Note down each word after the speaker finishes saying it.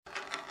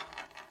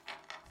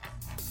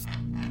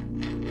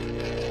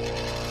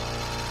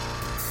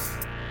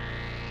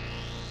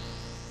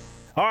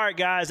All right,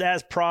 guys,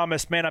 as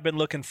promised, man, I've been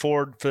looking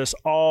forward for this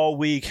all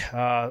week.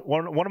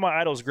 One of my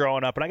idols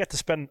growing up, and I got to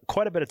spend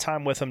quite a bit of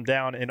time with him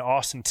down in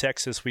Austin,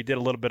 Texas. We did a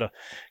little bit of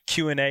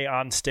Q&A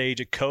on stage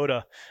at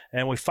COTA,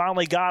 and we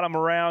finally got him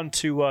around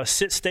to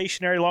sit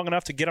stationary long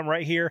enough to get him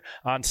right here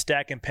on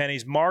Stacking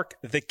Pennies. Mark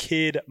the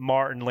Kid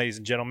Martin, ladies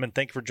and gentlemen,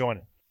 thank you for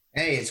joining.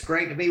 Hey, it's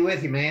great to be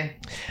with you, man.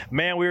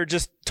 Man, we were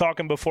just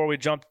talking before we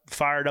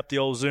fired up the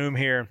old Zoom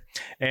here,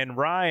 and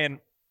Ryan,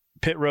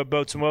 Pit Road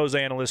Boats and Woes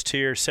analyst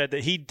here, said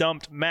that he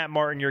dumped Matt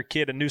Martin, your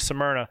kid, in New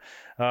Smyrna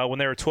when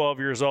they were 12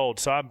 years old.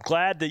 So I'm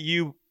glad that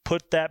you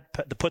put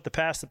the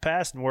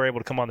past and were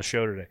able to come on the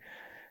show today.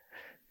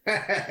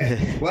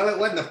 Well, it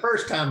wasn't the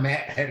first time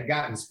Matt had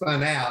gotten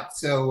spun out,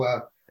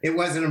 so it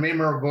wasn't a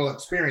memorable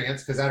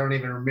experience because I don't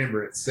even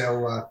remember it.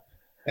 So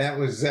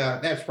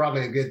that's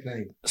probably a good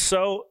thing.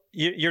 So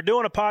you're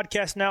doing a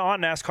podcast now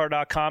on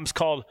NASCAR.com. It's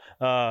called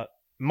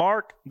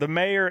Mark, the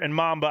Mayor, and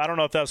Mamba. I don't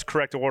know if that's the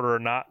correct order or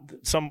not.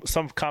 Some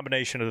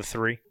combination of the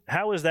three.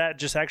 How is that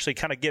just actually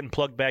kind of getting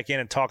plugged back in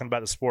and talking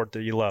about the sport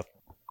that you love?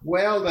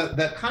 Well,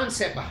 the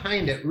concept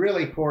behind it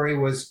really, Corey,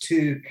 was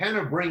to kind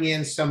of bring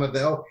in some of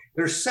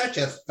there's such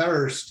a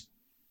thirst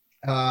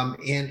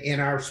in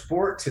our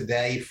sport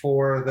today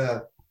for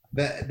the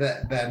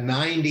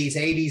 90s,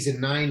 80s, and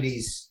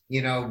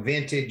 90s,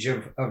 vintage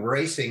of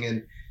racing.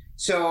 And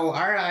so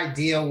our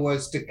idea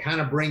was to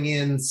kind of bring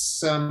in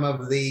some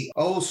of the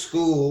old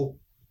school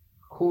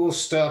cool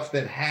stuff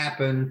that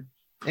happened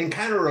and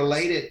kind of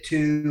relate it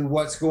to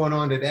what's going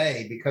on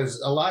today, because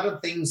a lot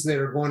of things that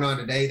are going on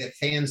today that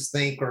fans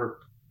think are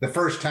the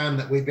first time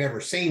that we've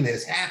ever seen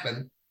this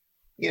happen,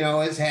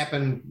 has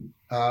happened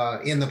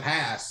in the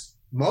past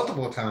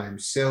multiple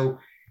times. So,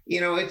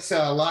 it's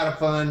a lot of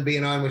fun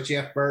being on with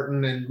Jeff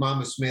Burton, and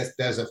Mama Smith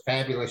does a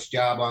fabulous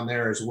job on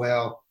there as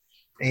well.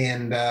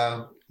 And,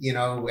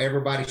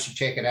 everybody should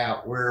check it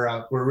out.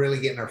 We're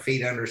really getting our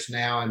feet under us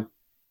now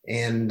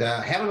and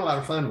having a lot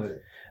of fun with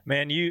it.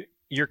 Man,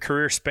 your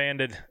career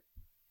spanned,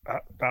 I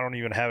don't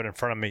even have it in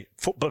front of me,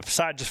 but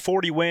besides just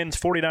 40 wins,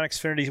 49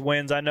 Xfinity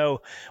wins. I know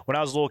when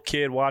I was a little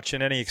kid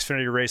watching any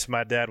Xfinity race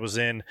my dad was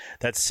in,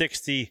 that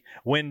 60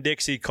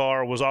 Winn-Dixie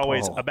car was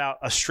always about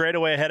a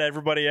straightaway ahead of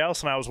everybody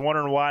else, and I was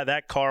wondering why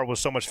that car was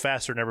so much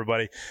faster than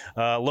everybody.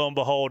 Lo and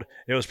behold,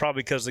 it was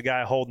probably because the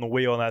guy holding the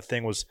wheel and that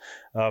thing was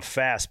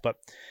fast. But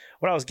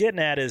what I was getting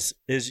at is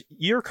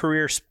your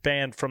career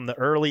spanned from the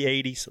early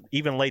 80s,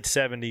 even late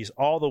 70s,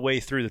 all the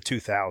way through the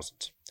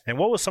 2000s. And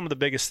what was some of the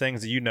biggest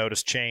things that you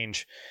noticed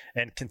change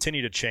and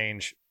continue to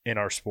change in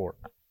our sport?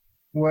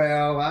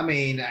 Well, I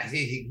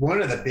think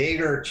one of the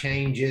bigger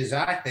changes,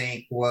 I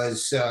think,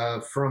 was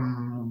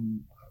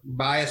from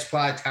bias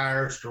ply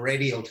tires to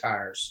radial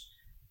tires.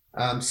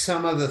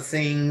 Some of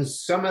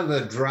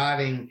the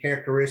driving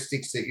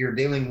characteristics that you're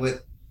dealing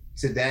with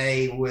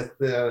today with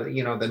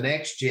the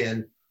next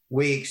gen,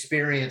 we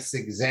experienced the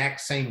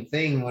exact same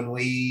thing when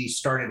we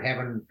started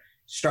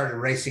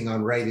racing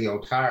on radial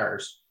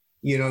tires.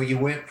 You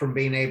went from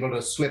being able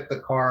to slip the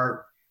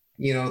car,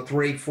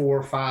 3,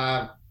 4,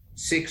 5,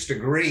 6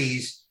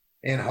 degrees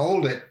and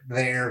hold it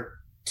there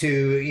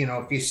to,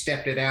 if you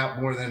stepped it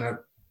out more than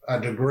a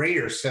degree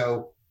or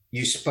so,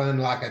 you spun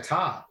like a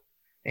top.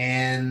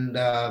 And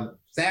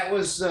that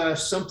was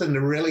something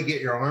to really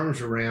get your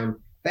arms around.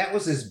 That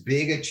was as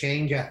big a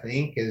change, I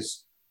think,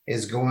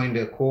 as going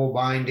to coil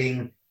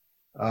binding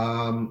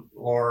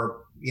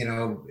or,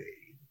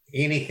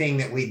 anything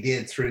that we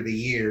did through the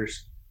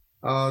years.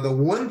 The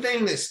one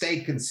thing that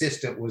stayed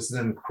consistent was the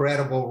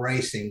incredible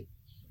racing.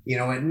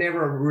 It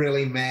never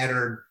really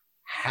mattered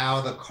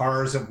how the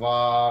cars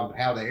evolved,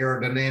 how the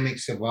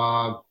aerodynamics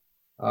evolved,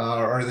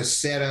 or the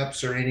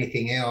setups or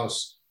anything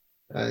else.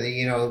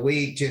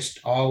 We just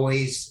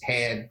always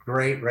had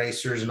great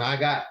racers, and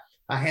I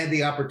had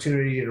the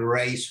opportunity to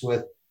race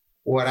with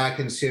what I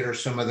consider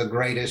some of the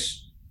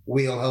greatest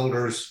wheel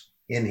holders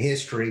in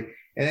history.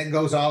 And it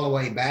goes all the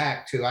way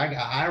back to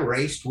I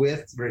raced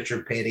with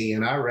Richard Petty,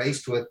 and I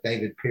raced with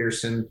David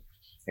Pearson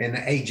and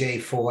A.J.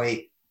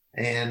 Foyt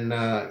and,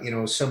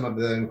 some of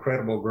the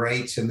incredible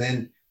greats. And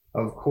then,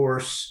 of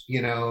course,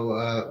 Dale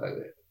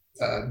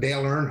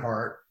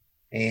Earnhardt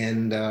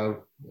and,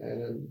 the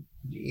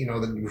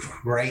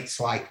greats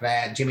like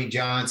that, Jimmy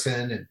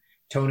Johnson and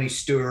Tony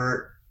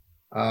Stewart.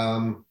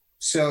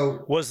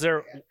 So was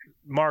there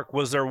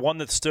one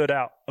that stood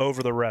out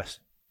over the rest?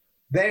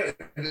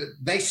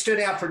 They stood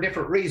out for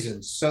different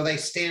reasons, so they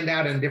stand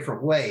out in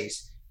different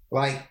ways.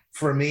 Like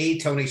for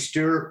me, Tony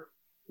Stewart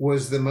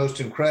was the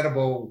most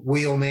incredible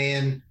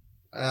wheelman,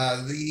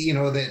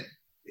 that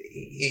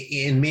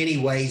in many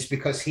ways,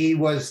 because he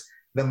was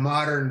the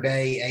modern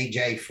day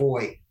A.J.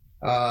 Foyt,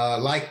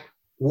 like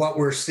what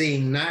we're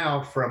seeing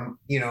now from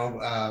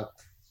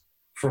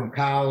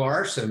Kyle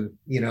Larson,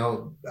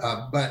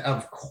 but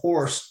of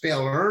course,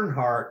 Dale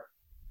Earnhardt,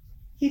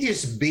 he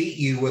just beat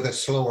you with a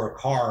slower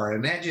car,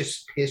 and that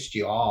just pissed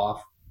you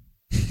off.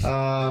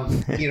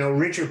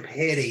 Richard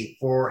Petty,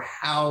 for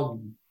how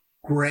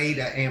great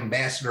an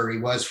ambassador he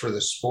was for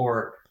the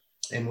sport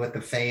and with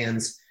the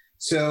fans.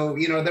 So,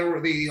 there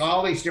were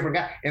all these different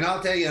guys. And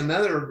I'll tell you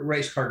another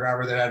race car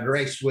driver that I'd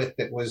raced with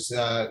that was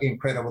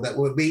incredible, that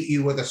would beat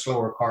you with a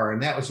slower car.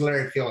 And that was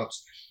Larry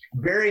Phillips.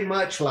 Very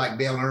much like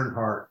Dale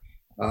Earnhardt.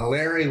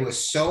 Larry was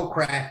so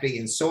crafty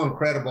and so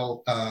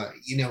incredible,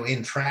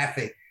 in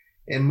traffic.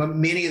 And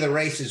many of the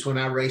races when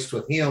I raced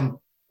with him,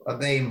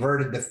 they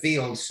inverted the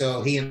field.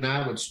 So he and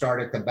I would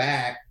start at the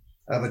back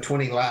of a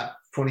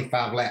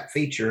 25 lap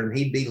feature, and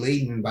he'd be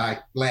leading by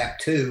lap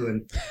 2,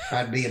 and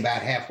I'd be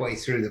about halfway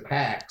through the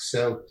pack.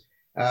 So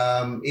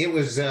it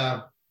was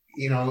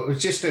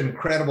just an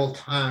incredible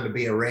time to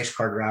be a race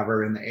car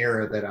driver in the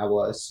era that I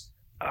was.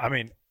 I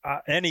mean,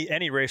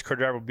 any race car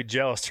driver would be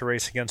jealous to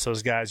race against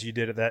those guys you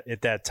did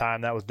at that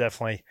time. That was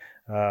definitely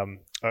an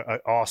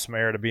awesome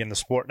era to be in the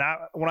sport.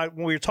 Now, when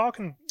we were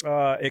talking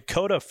at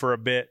COTA for a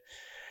bit,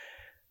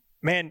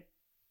 man,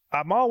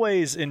 I'm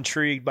always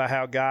intrigued by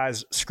how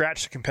guys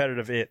scratch the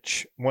competitive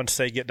itch once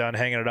they get done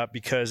hanging it up,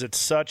 because it's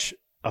such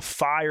a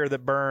fire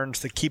that burns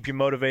to keep you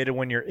motivated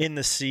when you're in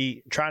the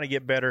seat trying to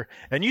get better.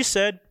 And you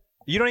said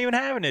you don't even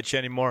have an itch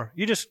anymore.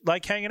 You just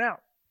like hanging out.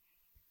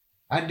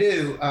 I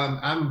do.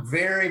 I'm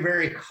very,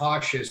 very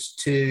cautious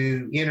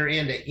to enter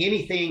into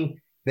anything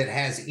that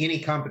has any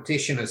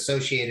competition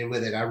associated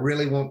with it. I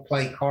really won't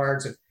play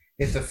cards.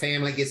 If the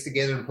family gets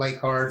together and play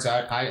cards,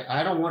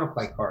 I don't want to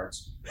play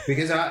cards,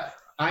 because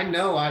I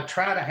know I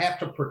try to have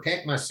to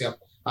protect myself.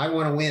 I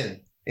want to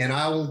win, and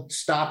I will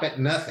stop at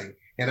nothing,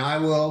 and I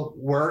will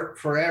work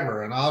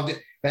forever. And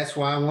that's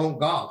why I won't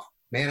golf.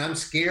 Man, I'm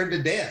scared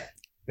to death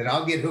that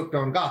I'll get hooked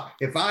on golf.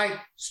 If I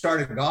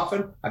started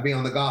golfing, I'd be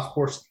on the golf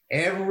course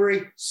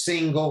every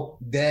single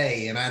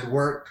day, and I'd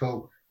work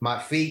till my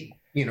feet,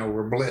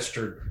 were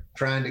blistered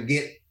trying to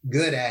get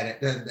good at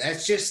it.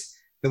 That's just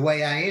the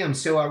way I am.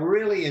 So I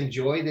really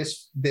enjoy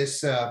this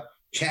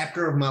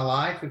chapter of my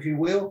life, if you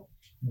will,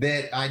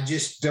 that I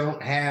just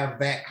don't have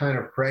that kind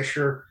of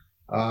pressure.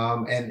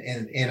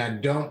 And I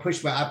don't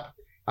push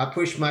I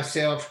push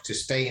myself to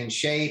stay in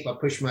shape. I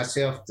push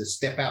myself to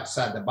step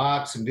outside the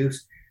box and do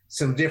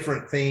some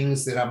different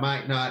things that I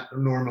might not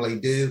normally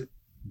do.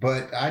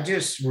 But I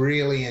just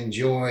really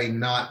enjoy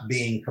not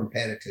being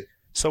competitive.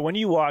 So when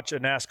you watch a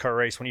NASCAR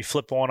race, when you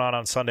flip one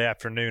on Sunday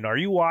afternoon, are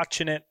you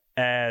watching it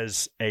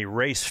as a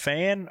race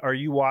fan? Or are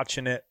you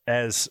watching it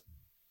as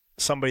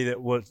somebody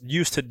that was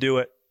used to do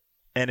it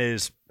and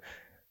is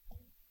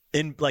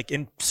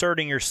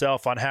inserting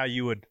yourself on how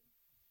you would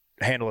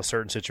handle a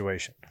certain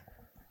situation?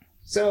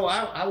 So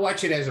I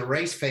watch it as a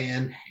race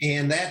fan,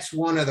 and that's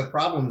one of the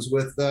problems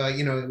with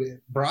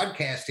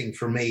broadcasting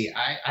for me.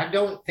 I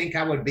don't think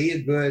I wouldn't be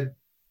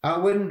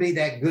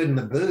that good in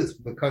the booth,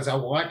 because I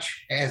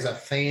watch as a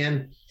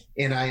fan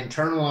and I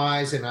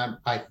internalize and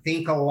I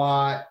think a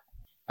lot.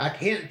 I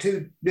can't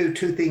do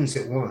two things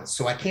at once.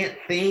 So I can't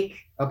think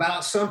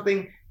about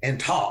something and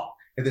talk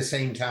at the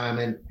same time.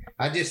 And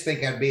I just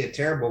think I'd be a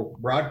terrible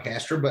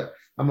broadcaster, but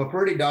I'm a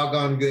pretty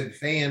doggone good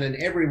fan. And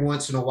every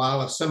once in a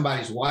while, if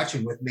somebody's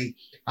watching with me,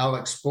 I'll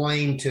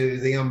explain to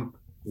them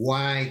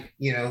why,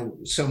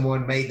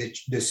 someone made the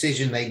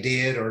decision they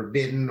did or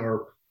didn't,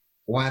 or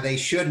why they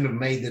shouldn't have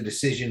made the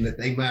decision that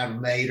they might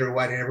have made or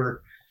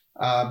whatever.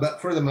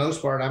 But for the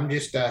most part, I'm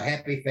just a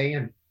happy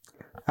fan.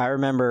 I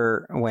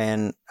remember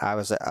when I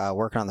was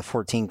working on the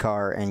 14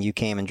 car and you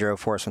came and drove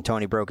for us when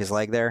Tony broke his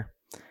leg there.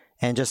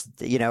 And just,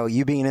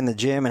 you being in the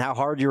gym and how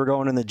hard you were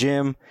going in the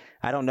gym.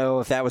 I don't know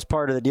if that was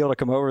part of the deal to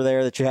come over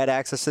there, that you had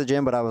access to the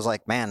gym, but I was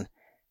like, man,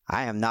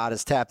 I am not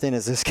as tapped in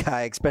as this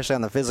guy, especially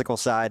on the physical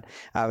side.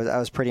 I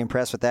was pretty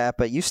impressed with that.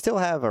 But you still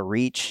have a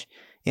reach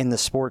in the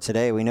sport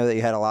today. We know that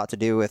you had a lot to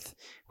do with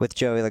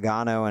Joey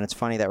Logano, and it's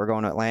funny that we're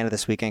going to Atlanta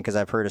this weekend because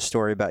I've heard a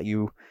story about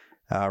you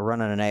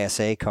running an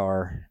ASA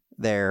car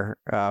there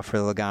for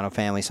the Logano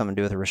family, something to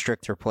do with a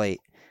restrictor plate.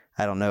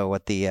 I don't know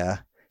what the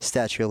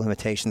statute of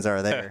limitations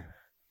are there.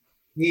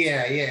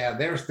 Yeah.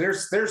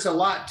 There's a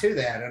lot to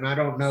that, and I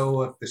don't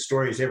know if the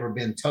story's ever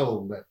been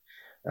told. But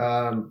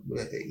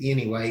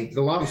anyway,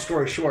 the long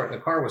story short, the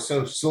car was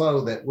so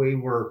slow that we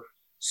were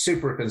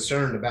super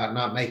concerned about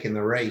not making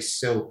the race.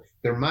 So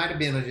there might have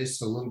been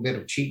just a little bit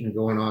of cheating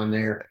going on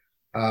there.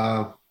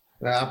 I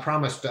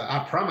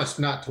promised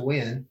not to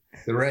win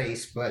the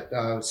race, but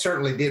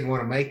certainly did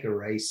want to make the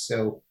race.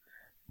 So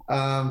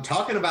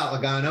talking about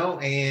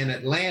Logano and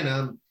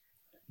Atlanta,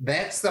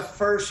 that's the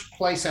first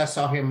place I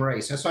saw him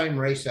race. I saw him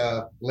race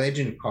a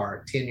legend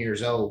car at 10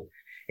 years old.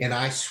 And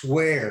I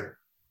swear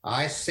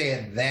I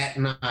said that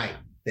night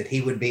that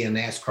he would be a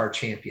NASCAR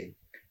champion.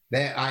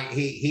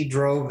 He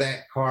drove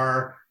that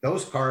car.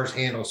 Those cars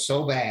handle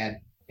so bad.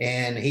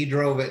 And he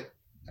drove it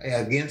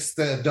against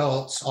the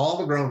adults, all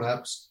the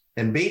grown-ups,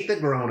 and beat the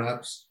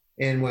grown-ups,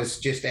 and was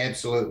just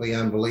absolutely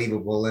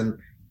unbelievable. And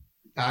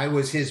I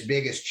was his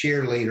biggest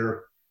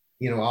cheerleader,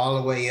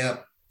 all the way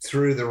up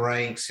through the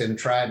ranks, and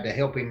tried to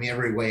help him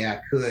every way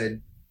I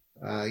could,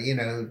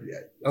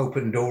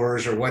 open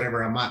doors or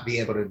whatever I might be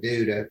able to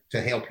do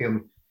to help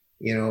him,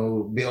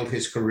 build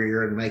his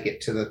career and make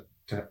it to the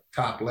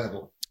top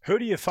level. Who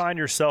do you find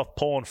yourself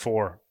pulling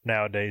for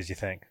nowadays, you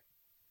think?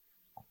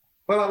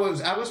 Well,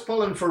 I was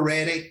pulling for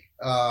Reddick.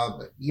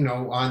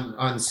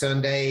 on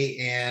Sunday,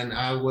 and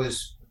I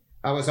was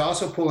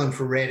also pulling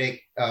for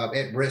Reddick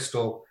at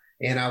Bristol,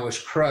 and I was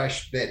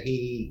crushed that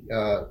he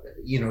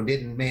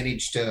didn't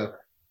manage to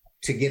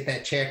get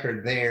that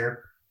checkered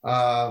there.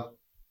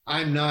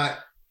 I'm not,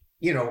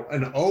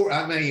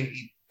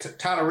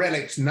 Tyler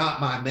Reddick's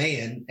not my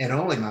man and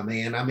only my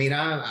man. I mean,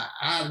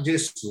 I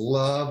just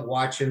love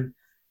watching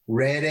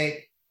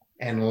Reddick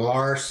and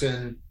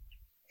Larson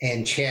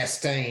and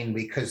Chastain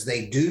because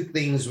they do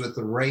things with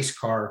the race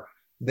car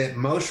that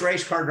most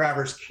race car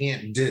drivers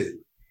can't do.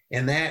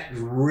 And that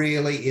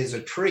really is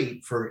a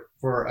treat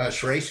for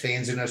us race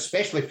fans, and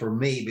especially for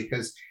me,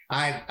 because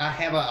I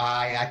have an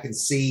eye, I can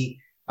see,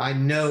 I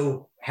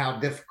know how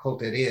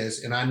difficult it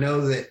is. And I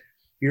know that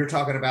you're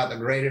talking about the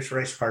greatest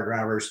race car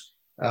drivers,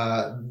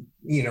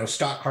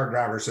 stock car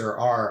drivers there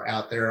are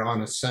out there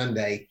on a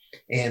Sunday.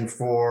 And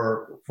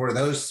for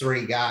those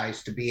three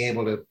guys to be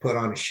able to put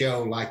on a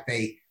show like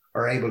they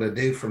are able to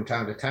do from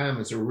time to time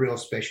is a real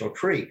special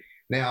treat.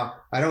 Now,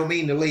 I don't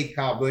mean to leave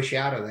Kyle Busch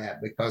out of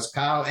that, because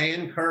Kyle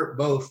and Kurt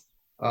both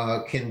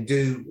can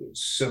do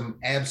some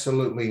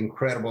absolutely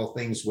incredible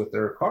things with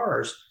their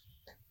cars.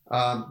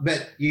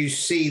 But you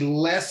see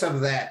less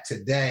of that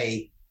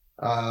today.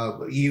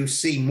 You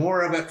see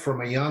more of it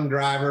from a young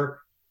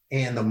driver,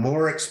 and the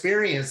more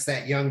experience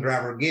that young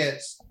driver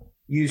gets,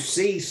 you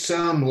see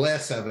some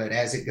less of it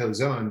as it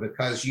goes on,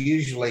 because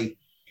usually,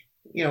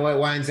 it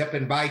winds up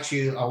and bites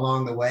you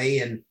along the way,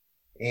 and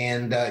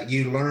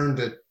you learn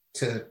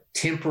to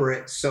temper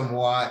it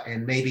somewhat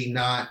and maybe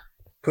not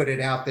put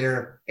it out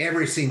there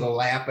every single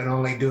lap and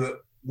only do it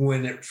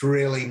when it's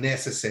really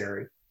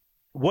necessary.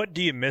 What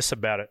do you miss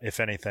about it, if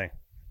anything?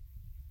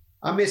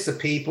 I miss the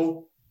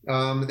people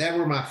that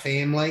were my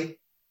family.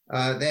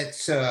 I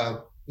miss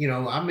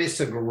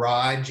the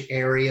garage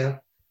area,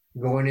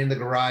 going in the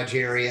garage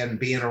area and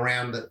being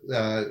around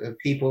the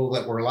people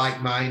that were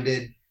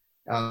like-minded,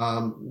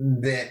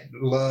 that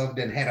loved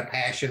and had a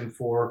passion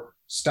for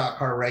stock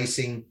car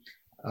racing.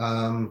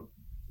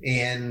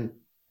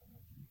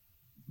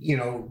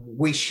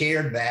 We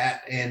shared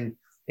that, and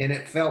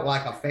it felt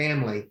like a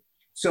family.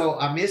 So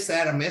I miss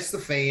that. I miss the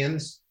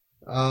fans.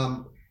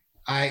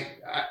 I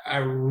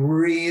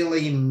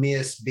really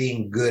miss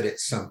being good at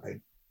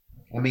something.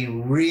 I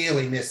mean,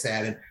 really miss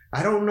that. And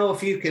I don't know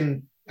if you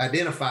can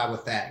identify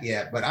with that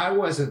yet, but I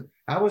was a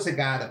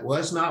guy that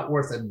was not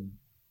worth a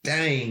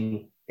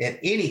dang at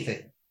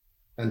anything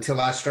until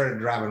I started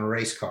driving a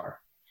race car.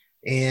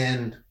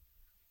 And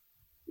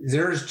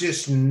there's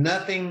just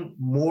nothing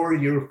more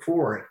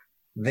euphoric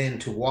than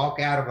to walk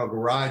out of a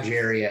garage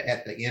area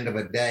at the end of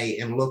a day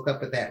and look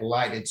up at that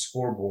lighted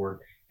scoreboard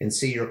and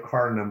see your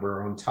car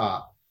number on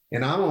top.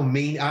 And I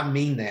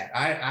mean that.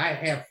 I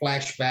have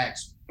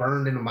flashbacks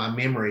burned into my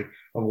memory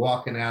of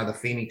walking out of the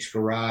Phoenix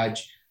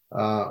garage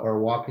or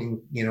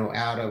walking,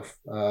 out of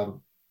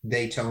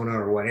Daytona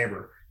or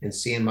whatever, and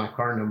seeing my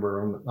car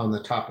number on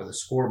the top of the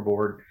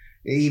scoreboard,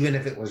 even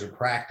if it was a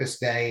practice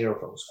day or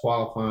if it was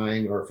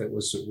qualifying or if it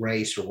was a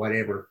race or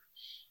whatever.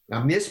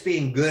 I miss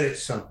being good at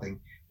something.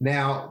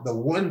 Now, the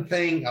one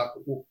thing,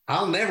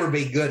 I'll never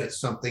be good at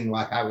something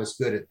like I was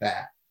good at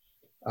that.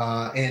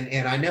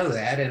 And I know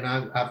that, and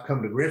I've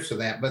come to grips with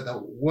that. But the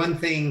one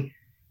thing,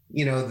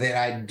 that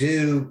I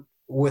do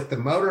with the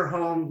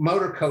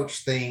motor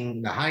coach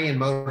thing, the high-end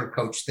motor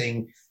coach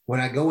thing, when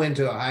I go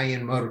into a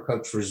high-end motor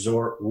coach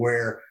resort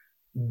where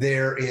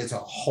there is a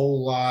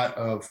whole lot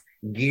of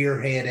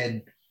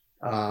gear-headed,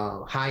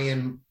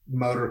 high-end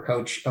motor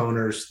coach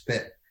owners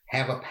that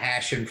have a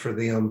passion for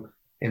them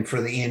and for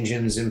the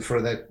engines and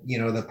for the,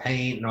 the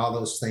paint and all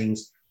those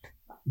things.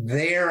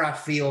 There I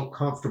feel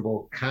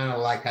comfortable, kind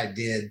of like I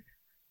did,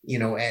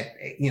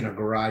 at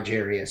garage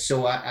area.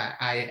 So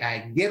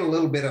I get a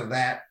little bit of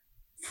that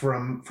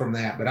from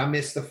that, but I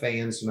miss the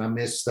fans and I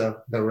miss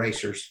the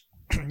racers.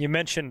 You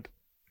mentioned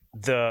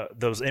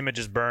those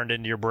images burned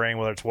into your brain,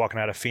 whether it's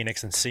walking out of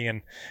Phoenix and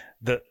seeing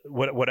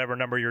whatever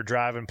number you're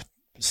driving,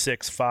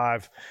 6,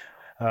 5,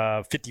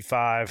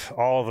 55,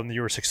 all of them that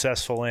you were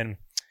successful in.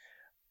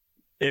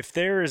 If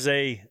there is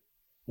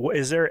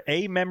there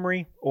a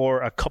memory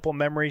or a couple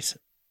memories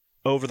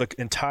over the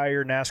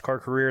entire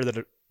NASCAR career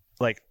that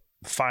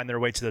find their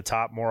way to the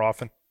top more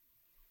often?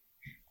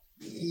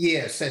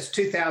 Yes, that's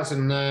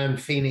 2009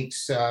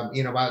 Phoenix.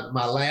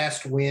 My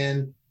last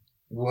win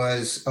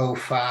was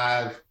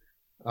 05,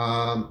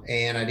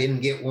 and I didn't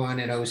get one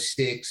in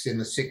 06 in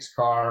the 6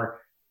 car,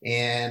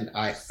 and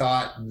I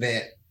thought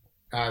that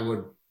I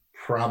would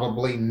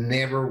probably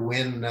never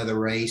win another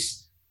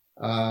race.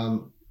 I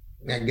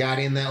got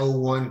in the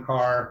 01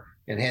 car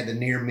and had the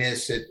near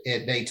miss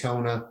at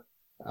Daytona,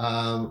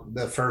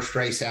 the first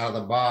race out of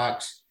the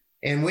box.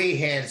 And we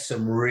had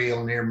some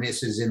real near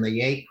misses in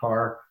the 8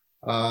 car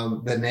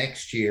the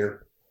next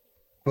year.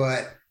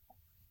 But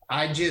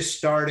I just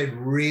started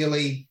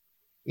really,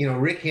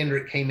 Rick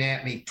Hendrick came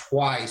at me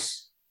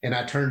twice and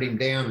I turned him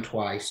down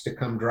twice to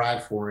come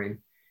drive for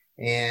him.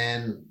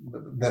 And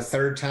the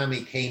third time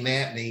he came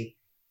at me,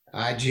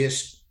 I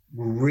just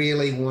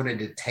really wanted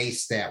to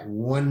taste that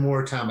one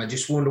more time. I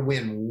just wanted to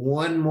win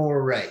one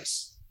more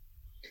race.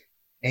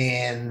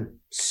 And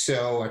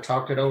so I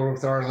talked it over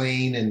with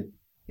Arlene,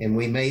 and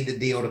we made the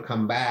deal to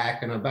come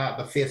back. And about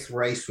the fifth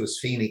race was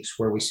Phoenix,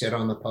 where we sat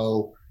on the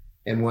pole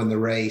and won the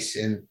race.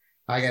 And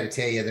I got to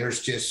tell you,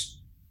 there's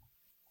just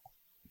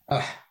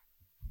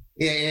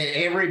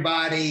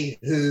everybody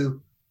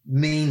who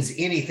means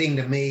anything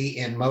to me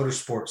in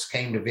motorsports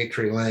came to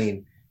Victory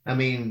Lane. I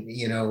mean,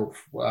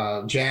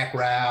 Jack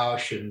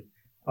Roush and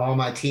all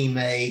my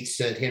teammates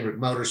at Hendrick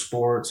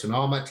Motorsports and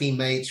all my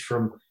teammates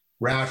from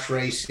Roush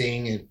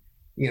Racing and,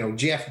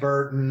 Jeff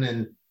Burton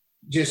and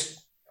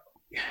just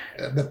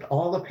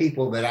all the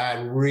people that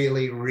I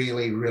really,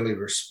 really, really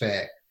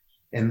respect.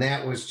 And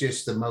that was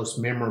just the most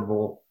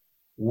memorable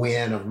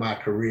win of my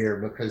career,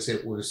 because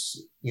it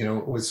was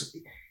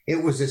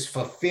as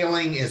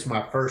fulfilling as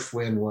my first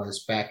win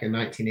was back in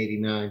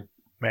 1989.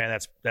 Man,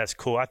 that's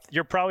cool.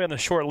 You're probably on the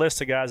short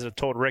list of guys that have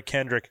told Rick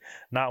Hendrick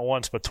not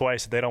once but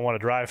twice that they don't want to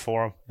drive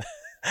for him.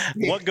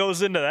 What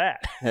goes into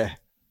that? Yeah.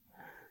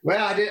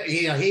 Well, I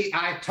did.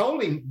 I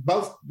told him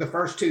both the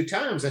first two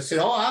times. I said,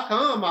 "Oh, how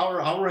come?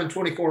 I'll run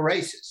 24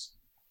 races."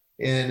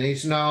 And he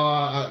said,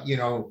 "No,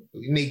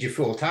 you need you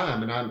full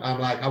time." And I'm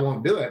like, "I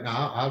won't do it. No,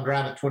 I'll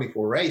drive at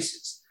 24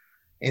 races."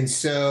 And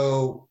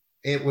so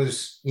it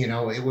was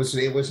no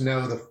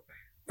the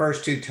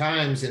first two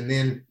times, and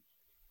then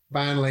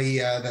finally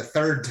the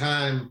third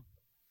time,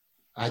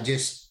 I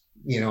just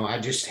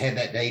had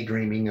that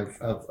daydreaming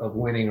of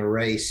winning a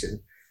race.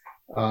 And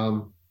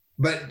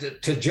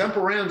but to jump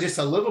around just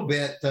a little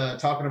bit,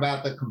 talking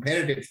about the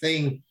competitive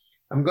thing,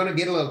 I'm going to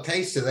get a little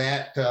taste of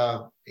that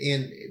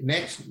in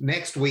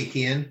next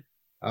weekend.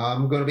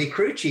 I'm going to be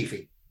crew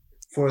chiefing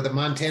for the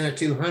Montana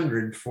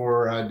 200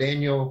 for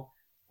Daniel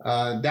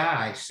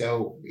Dye.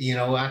 So,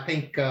 I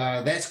think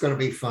that's going to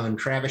be fun.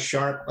 Travis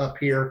Sharp up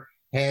here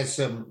has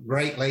some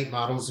great late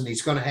models, and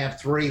he's going to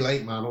have 3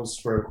 late models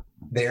for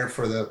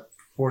the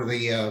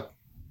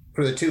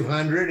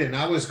 200. And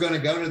I was going to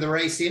go to the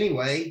race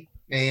anyway,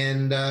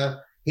 and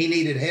he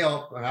needed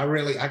help. And I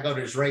go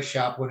to his race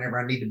shop whenever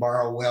I need to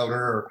borrow a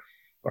welder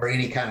or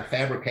any kind of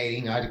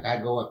fabricating. I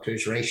go up to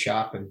his race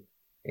shop and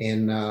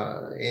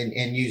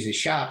use his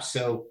shop.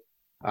 So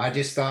I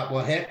just thought,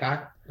 well, heck,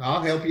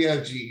 I'll help you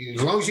as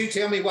long as you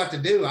tell me what to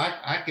do.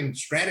 I can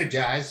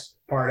strategize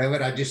part of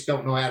it. I just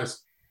don't know how to,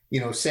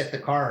 set the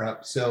car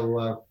up.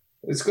 So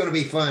it's going to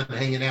be fun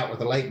hanging out with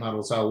the late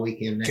models all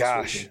weekend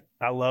next weekend.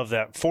 I love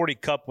that. 40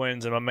 Cup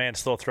wins, and my man's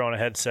still throwing a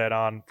headset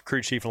on,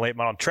 crew chief and late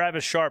model.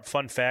 Travis Sharp,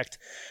 fun fact.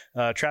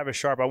 Travis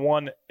Sharp, I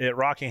won at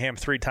Rockingham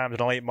 3 times in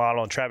a late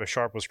model, and Travis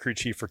Sharp was crew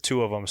chief for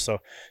 2 of them. So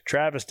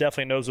Travis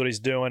definitely knows what he's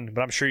doing,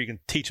 but I'm sure you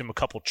can teach him a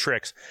couple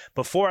tricks.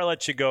 Before I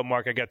let you go,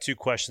 Mark, I got 2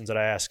 questions that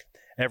I ask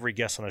every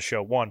guest on the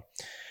show. 1,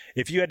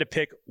 if you had to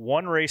pick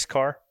 1 race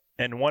car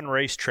and 1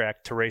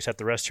 racetrack to race at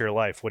the rest of your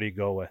life, what do you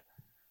go with?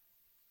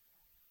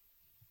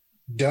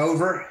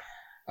 Dover.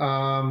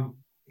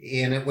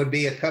 And it would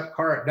be a Cup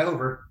car at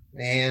Dover,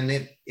 and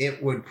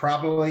it'd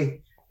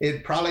probably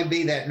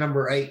be that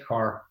number 8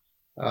 car.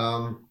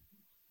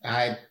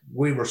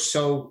 We were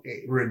so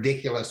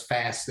ridiculous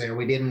fast there.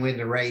 We didn't win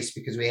the race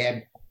because we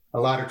had a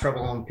lot of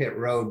trouble on pit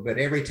road. But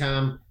every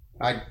time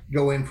I'd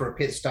go in for a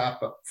pit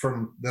stop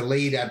from the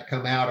lead, I'd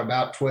come out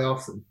about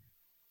 12th and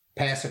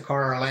pass a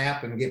car a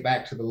lap and get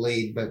back to the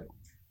lead. But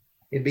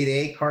it'd be the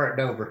 8 car at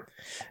Dover.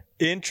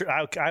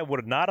 I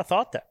would not have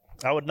thought that.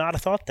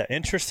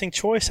 Interesting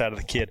choice out of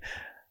the kid.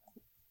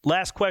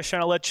 Last question,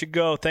 I'll let you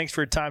go. Thanks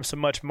for your time so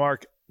much,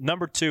 Mark.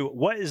 Number 2,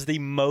 what is the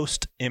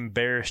most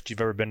embarrassed you've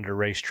ever been at a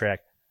racetrack?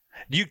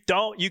 You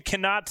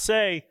cannot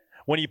say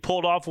when you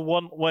pulled off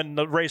when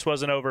the race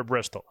wasn't over at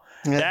Bristol.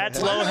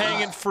 That's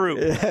low-hanging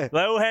fruit.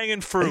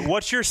 Low-hanging fruit.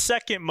 What's your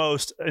second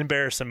most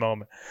embarrassing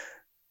moment?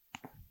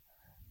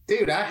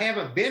 Dude, I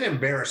haven't been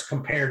embarrassed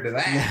compared to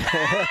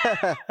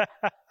that.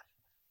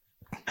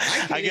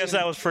 I guess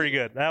that was pretty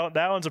good.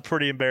 That one's a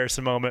pretty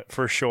embarrassing moment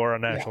for sure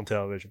on national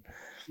television.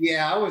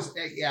 Yeah,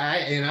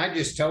 I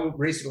just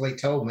recently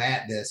told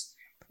Matt this.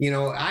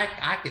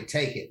 I could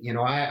take it.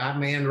 I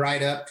manned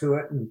right up to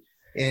it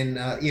and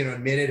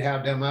admitted how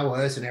dumb I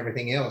was and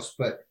everything else.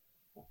 But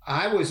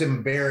I was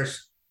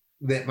embarrassed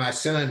that my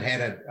son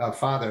had a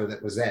father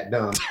that was that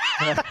dumb.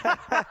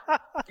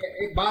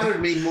 It bothered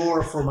me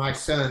more for my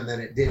son than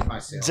it did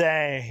myself.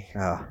 Dang.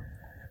 Oh.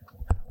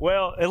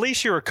 Well, at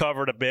least you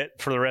recovered a bit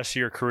for the rest of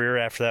your career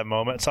after that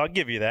moment, so I'll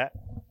give you that.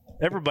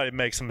 Everybody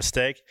makes a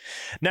mistake.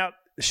 Now,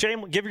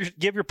 give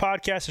your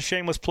podcast a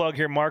shameless plug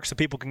here, Mark, so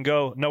people can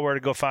know where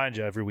to go find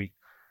you every week.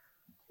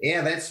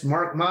 Yeah, that's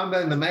Mark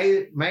Mamba and the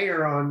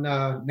Mayor on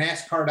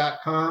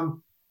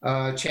NASCAR.com.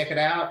 Check it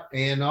out.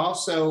 And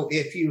also,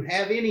 if you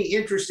have any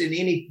interest in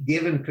any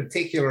given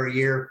particular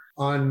year,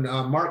 on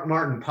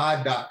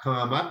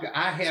MarkMartinPod.com,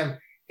 I have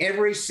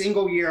every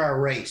single year I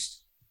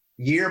raced,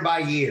 year by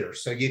year.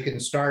 So you can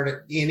start it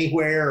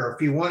anywhere, or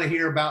if you want to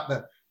hear about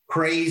the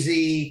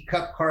crazy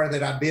Cup car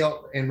that I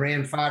built and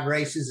ran 5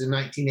 races in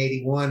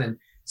 1981 and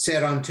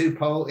set on 2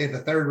 pole. In the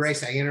 3rd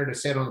race, I entered a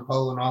set on the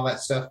pole and all that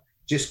stuff.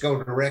 Just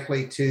go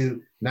directly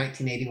to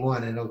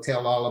 1981 and it'll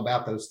tell all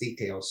about those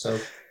details. So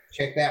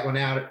check that one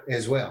out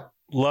as well.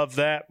 Love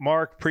that.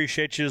 Mark,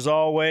 appreciate you as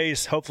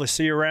always. Hopefully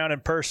see you around in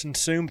person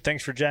soon.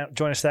 Thanks for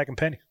joining Stack and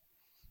Penny.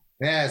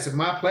 Yeah, it's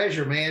my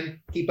pleasure,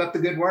 man. Keep up the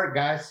good work,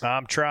 guys.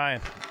 I'm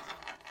trying.